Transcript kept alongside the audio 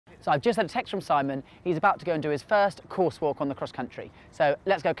So I've just had a text from Simon. He's about to go and do his first course walk on the cross country. So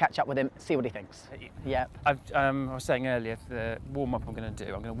let's go catch up with him, see what he thinks. Yep. I was saying earlier, the warm-up I'm going to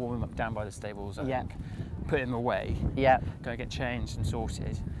do, I'm going to warm him up down by the stables, I think, put him away, go get changed and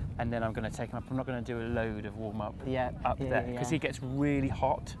sorted, and then I'm going to take him up. I'm not going to do a load of warm-up up there, because he gets really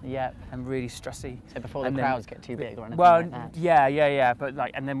hot and really stressy. So before the crowds get too big or anything well, like that? Yeah, but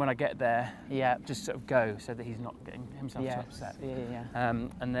like, and then when I get there, just sort of go so that he's not getting himself so upset.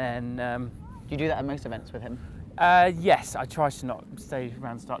 And then... do you do that at most events with him? Yes, I try to not stay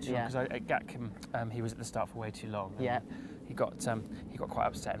around the start too long, because at Gatcombe he was at the start for way too long. He got quite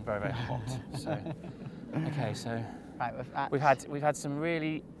upset and very, very hot. So okay, so we've had some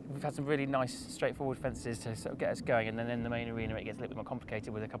really nice straightforward fences to sort of get us going, and then in the main arena it gets a little bit more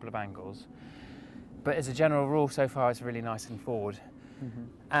complicated with a couple of angles. But as a general rule, so far it's really nice and forward.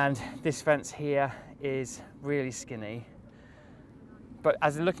 And this fence here is really skinny. But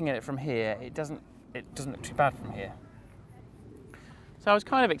as looking at it from here, it doesn't look too bad from here. So I was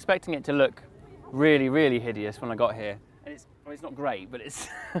kind of expecting it to look really, really hideous when I got here. And it's not great, but it's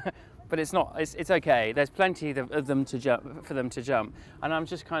it's okay. There's plenty of them to jump, and I'm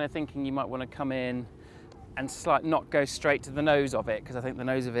just kind of thinking you might want to come in and not go straight to the nose of it, because I think the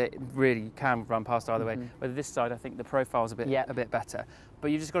nose of it really can run past either way. Whether this side, I think the profile's a bit better.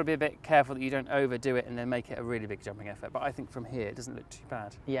 But you just got to be a bit careful that you don't overdo it and then make it a really big jumping effort. But I think from here it doesn't look too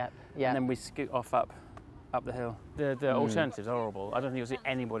bad. And then we scoot off up the hill. The alternative's horrible. I don't think you'll see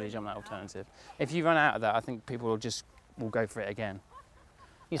anybody jump that alternative. If you run out of that, I think people will go for it again.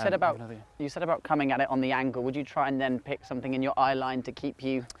 You said about coming at it on the angle. Would you try and then pick something in your eye line to keep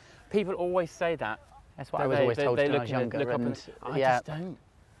you? People always say that. That's what I was always told when I was younger. I just don't.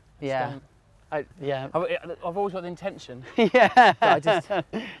 I've always got the intention. But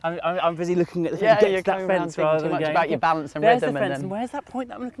I'm busy looking at the you're that fence rather too much going, about your balance and rhythm. rhythm. The fence, and where's that point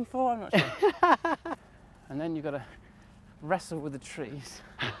that I'm looking for? I'm not sure. And then you've got to wrestle with the trees.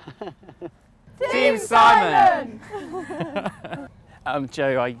 Team Simon!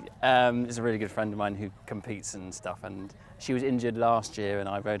 Jo is a really good friend of mine who competes and stuff, and she was injured last year, and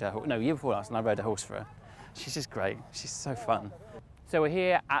I rode her. No, year before last, and I rode a horse for her. She's just great. She's so fun. So we're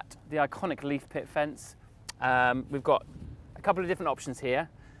here at the iconic leaf pit fence. We've got a couple of different options here.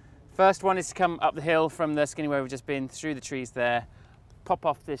 First one is to come up the hill from the skinny where we've just been, through the trees there, pop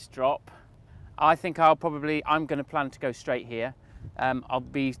off this drop. I think I'm going to plan to go straight here. I'll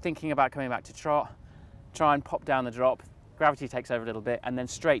be thinking about coming back to trot, try and pop down the drop. Gravity takes over a little bit, and then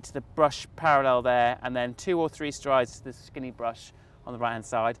straight to the brush parallel there, and then 2 or 3 strides to the skinny brush on the right hand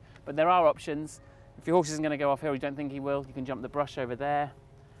side. But there are options. If your horse isn't going to go off hill, you don't think he will, you can jump the brush over there.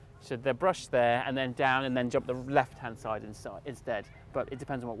 So the brush there, and then down, and then jump the left hand side instead. But it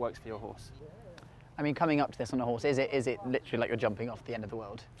depends on what works for your horse. I mean, coming up to this on a horse, is it literally like you're jumping off the end of the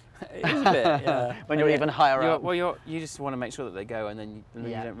world? It is a bit, yeah. When you're even higher up. Well, you just want to make sure that they go, and then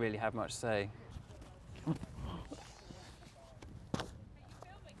you don't really have much say.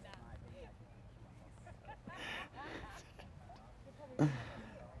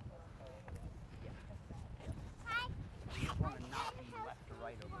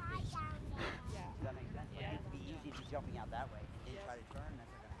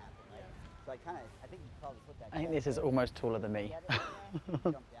 I think this is almost taller than me.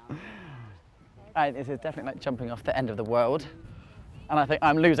 This is definitely like jumping off the end of the world, and I think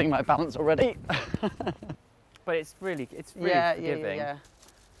I'm losing my balance already. But it's really forgiving.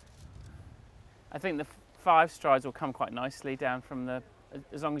 I think the 5 strides will come quite nicely down from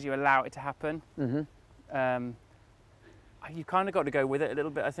as long as you allow it to happen. You've kind of got to go with it a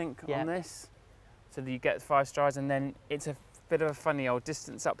little bit, I think, on this, so that you get 5 strides, and then it's a bit of a funny old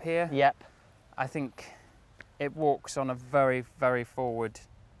distance up here. I think it walks on a very, very forward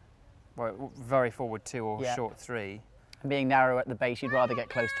 2 or short 3. And being narrow at the base, you'd rather get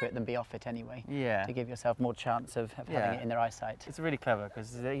close to it than be off it anyway. To give yourself more chance of having it in their eyesight. It's really clever,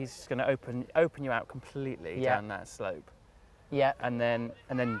 because he's going to open you out completely down that slope. And then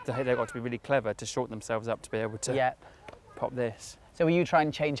they've got to be really clever to shorten themselves up to be able to pop this. So will you try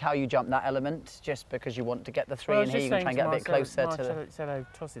and change how you jump that element, just because you want to get the 3 in here, you can try and get a bit closer to the...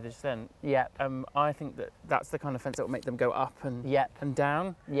 Tossy just then. I think that's the kind of fence that will make them go up and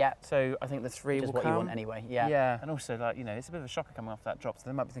down. So I think the 3 will come. What you want anyway. And also, like, you know, it's a bit of a shocker coming off that drop, so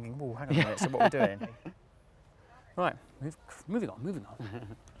they might be thinking, "Whoa, hang on a minute, so what we're doing?" Right, moving on.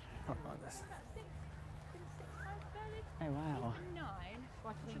 Like this. Oh wow.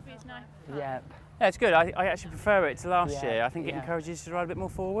 Yeah, it's good. I actually prefer it to last year. I think it encourages you to ride a bit more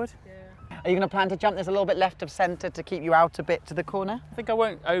forward. Are you going to plan to jump this a little bit left of centre to keep you out a bit to the corner? I think I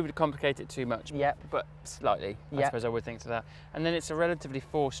won't overcomplicate it too much, yep. but slightly, I suppose I would think to that. And then it's a relatively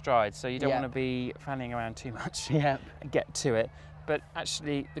forced stride, so you don't want to be fanning around too much and get to it. But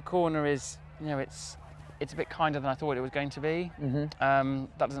actually, the corner is, you know, it's a bit kinder than I thought it was going to be.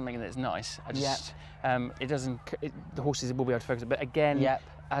 That doesn't mean that it's nice. I just, it doesn't, the horses will be able to focus, but again,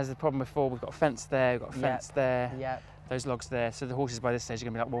 as the problem before, we've got a fence there, we've got a fence there, those logs there, so the horses by this stage are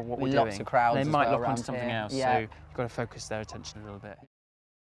going to be like, well, what we're doing. Lots of crowds they might lock onto something else, so you've got to focus their attention a little bit.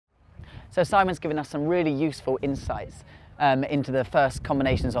 So Simon's given us some really useful insights into the first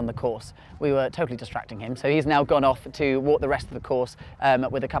combinations on the course. We were totally distracting him, so he's now gone off to walk the rest of the course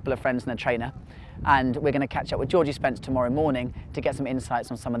with a couple of friends and a trainer, and we're going to catch up with Georgie Spence tomorrow morning to get some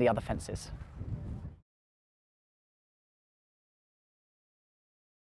insights on some of the other fences.